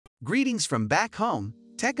Greetings from back home,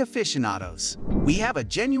 tech aficionados. We have a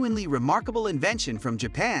genuinely remarkable invention from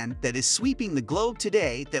Japan that is sweeping the globe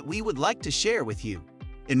today that we would like to share with you.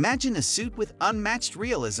 Imagine a suit with unmatched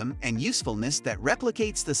realism and usefulness that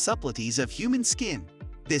replicates the subtleties of human skin.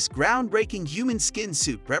 This groundbreaking human skin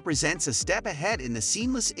suit represents a step ahead in the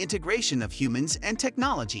seamless integration of humans and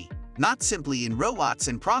technology, not simply in robots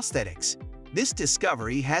and prosthetics. This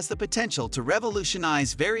discovery has the potential to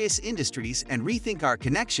revolutionize various industries and rethink our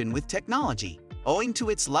connection with technology, owing to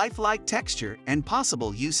its lifelike texture and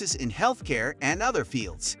possible uses in healthcare and other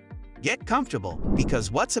fields. Get comfortable,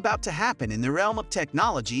 because what's about to happen in the realm of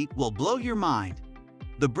technology will blow your mind.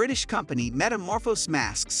 The British company Metamorphose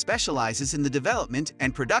Masks specializes in the development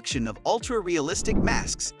and production of ultra-realistic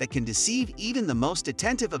masks that can deceive even the most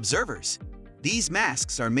attentive observers. These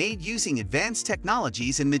masks are made using advanced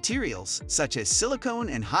technologies and materials such as silicone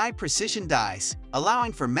and high-precision dyes,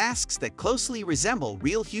 allowing for masks that closely resemble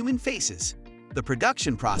real human faces. The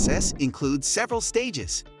production process includes several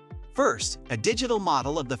stages. First, a digital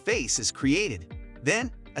model of the face is created.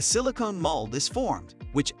 Then, a silicone mold is formed,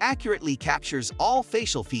 which accurately captures all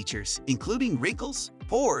facial features, including wrinkles,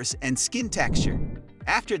 pores, and skin texture.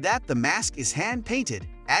 After that, the mask is hand-painted,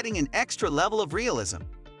 adding an extra level of realism.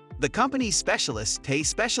 The company's specialists pay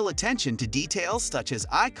special attention to details such as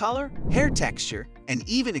eye color, hair texture, and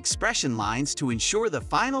even expression lines to ensure the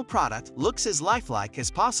final product looks as lifelike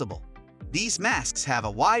as possible. These masks have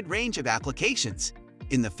a wide range of applications.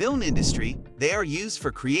 In the film industry, they are used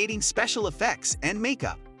for creating special effects and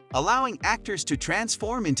makeup, allowing actors to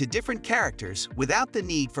transform into different characters without the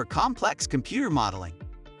need for complex computer modeling.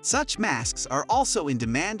 Such masks are also in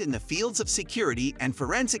demand in the fields of security and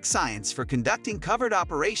forensic science for conducting covert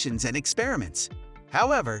operations and experiments.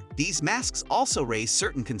 However, these masks also raise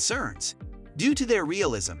certain concerns. Due to their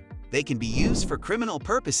realism, they can be used for criminal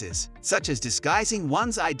purposes, such as disguising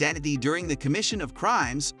one's identity during the commission of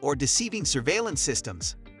crimes or deceiving surveillance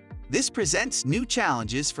systems. This presents new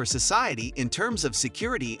challenges for society in terms of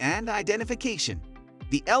security and identification.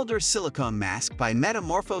 The Elder Silicone mask by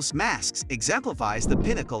Metamorphose Masks exemplifies the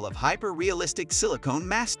pinnacle of hyper-realistic silicone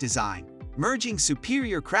mask design, merging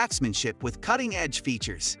superior craftsmanship with cutting-edge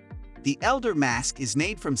features. The Elder mask is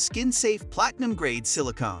made from skin-safe platinum-grade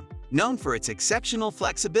silicone, known for its exceptional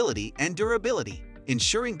flexibility and durability,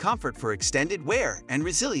 ensuring comfort for extended wear and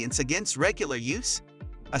resilience against regular use.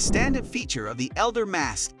 A standout feature of the Elder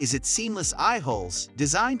mask is its seamless eye holes,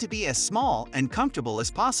 designed to be as small and comfortable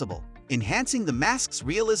as possible, enhancing the mask's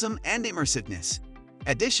realism and immersiveness.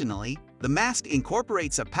 Additionally, the mask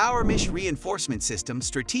incorporates a power mesh reinforcement system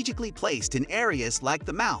strategically placed in areas like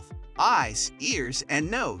the mouth, eyes, ears,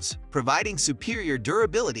 and nose, providing superior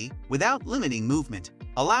durability without limiting movement,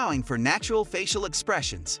 allowing for natural facial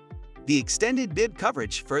expressions. The extended bib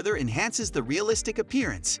coverage further enhances the realistic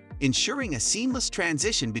appearance, ensuring a seamless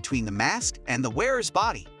transition between the mask and the wearer's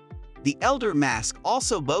body. The Elder mask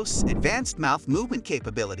also boasts advanced mouth movement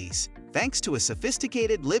capabilities, thanks to a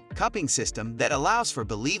sophisticated lip cupping system that allows for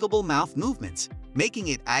believable mouth movements, making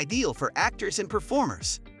it ideal for actors and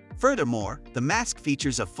performers. Furthermore, the mask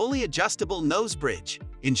features a fully adjustable nose bridge,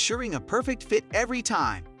 ensuring a perfect fit every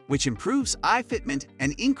time, which improves eye fitment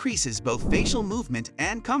and increases both facial movement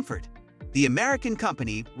and comfort. The American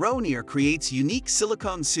company Ronin creates unique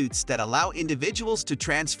silicone suits that allow individuals to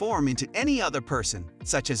transform into any other person,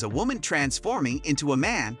 such as a woman transforming into a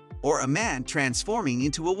man or a man transforming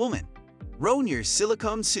into a woman. Ronin's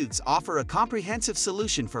silicone suits offer a comprehensive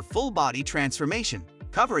solution for full-body transformation,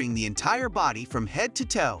 covering the entire body from head to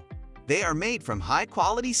toe. They are made from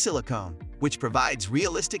high-quality silicone, which provides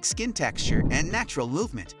realistic skin texture and natural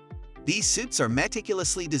movement. These suits are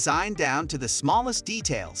meticulously designed down to the smallest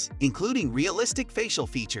details, including realistic facial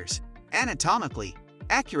features, anatomically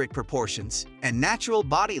accurate proportions, and natural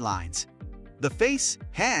body lines. The face,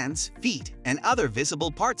 hands, feet, and other visible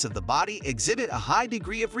parts of the body exhibit a high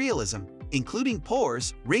degree of realism, including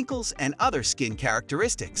pores, wrinkles, and other skin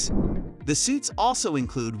characteristics. The suits also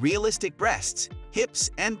include realistic breasts, hips,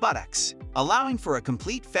 and buttocks, allowing for a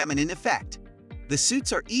complete feminine effect. The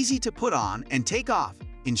suits are easy to put on and take off,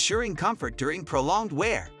 ensuring comfort during prolonged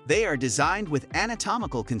wear. They are designed with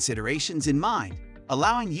anatomical considerations in mind,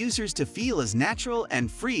 allowing users to feel as natural and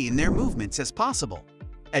free in their movements as possible.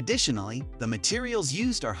 Additionally, the materials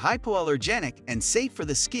used are hypoallergenic and safe for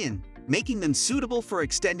the skin, making them suitable for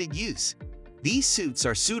extended use. These suits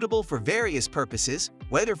are suitable for various purposes,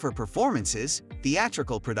 whether for performances,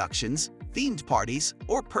 theatrical productions, themed parties,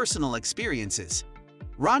 or personal experiences.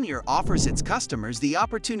 Ronin offers its customers the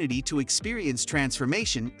opportunity to experience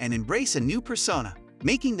transformation and embrace a new persona,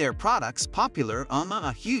 making their products popular among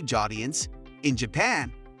a huge audience. In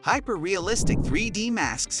Japan, Hyper-realistic 3D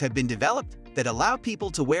masks have been developed that allow people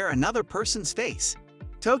to wear another person's face.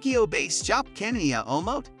 Tokyo-based shop Kenya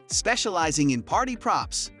Omote, specializing in party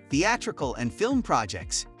props, theatrical and film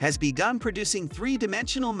projects, has begun producing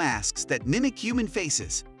three-dimensional masks that mimic human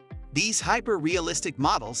faces. These hyper-realistic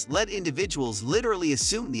models let individuals literally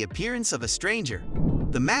assume the appearance of a stranger.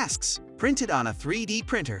 The masks, printed on a 3D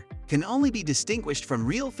printer, can only be distinguished from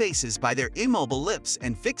real faces by their immobile lips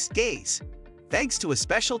and fixed gaze. Thanks to a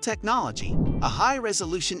special technology, a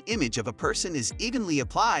high-resolution image of a person is evenly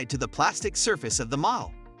applied to the plastic surface of the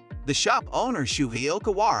model. The shop owner Shuhei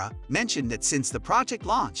Okawara mentioned that since the project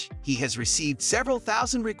launch, he has received several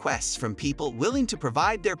thousand requests from people willing to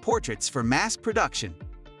provide their portraits for mass production.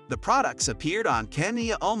 The products appeared on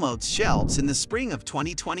Kenya Omote's shelves in the spring of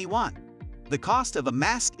 2021. The cost of a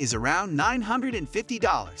mask is around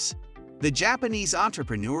 $950. The Japanese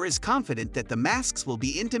entrepreneur is confident that the masks will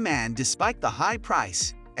be in demand despite the high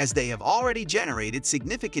price, as they have already generated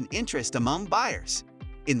significant interest among buyers.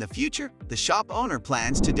 In the future, the shop owner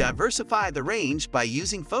plans to diversify the range by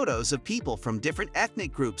using photos of people from different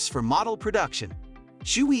ethnic groups for model production.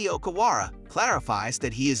 Shuhei Okawara clarifies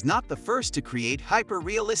that he is not the first to create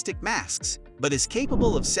hyper-realistic masks, but is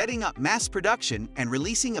capable of setting up mass production and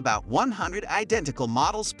releasing about 100 identical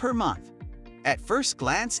models per month. At first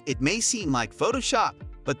glance, it may seem like Photoshop,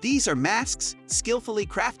 but these are masks skillfully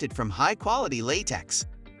crafted from high-quality latex.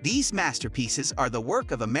 These masterpieces are the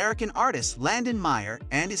work of American artist Landon Meyer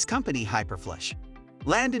and his company Hyperflush.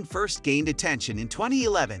 Landon first gained attention in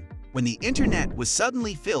 2011 when the internet was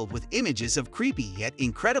suddenly filled with images of creepy yet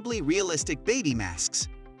incredibly realistic baby masks.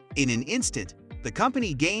 In an instant, the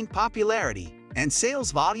company gained popularity and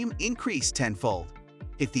sales volume increased tenfold.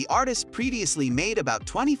 If the artist previously made about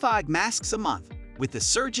 25 masks a month, with the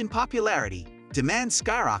surge in popularity, demand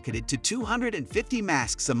skyrocketed to 250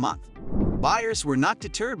 masks a month. Buyers were not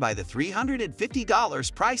deterred by the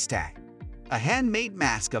 $350 price tag. A handmade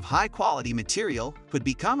mask of high-quality material could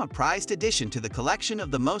become a prized addition to the collection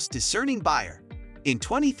of the most discerning buyer. In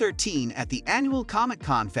 2013, at the annual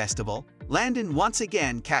Comic-Con festival, Landon once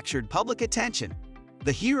again captured public attention.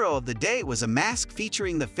 The hero of the day was a mask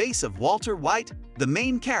featuring the face of Walter White, the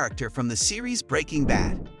main character from the series Breaking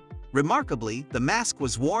Bad. Remarkably, the mask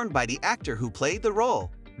was worn by the actor who played the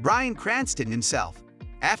role, Bryan Cranston himself.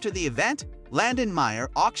 After the event, Landon Meyer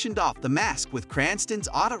auctioned off the mask with Cranston's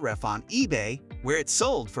autograph on eBay, where it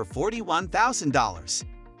sold for $41,000.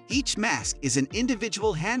 Each mask is an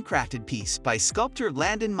individual handcrafted piece by sculptor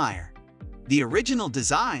Landon Meyer. The original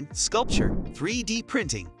design, sculpture, 3D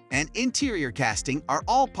printing, and interior casting are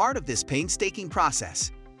all part of this painstaking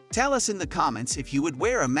process. Tell us in the comments if you would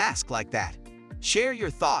wear a mask like that. Share your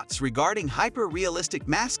thoughts regarding hyper-realistic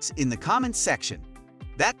masks in the comments section.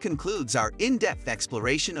 That concludes our in-depth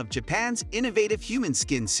exploration of Japan's innovative human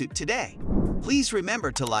skin suit today. Please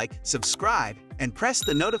remember to like, subscribe, and press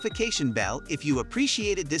the notification bell if you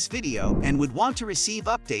appreciated this video and would want to receive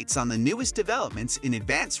updates on the newest developments in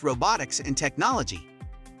advanced robotics and technology.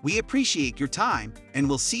 We appreciate your time, and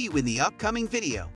we'll see you in the upcoming video.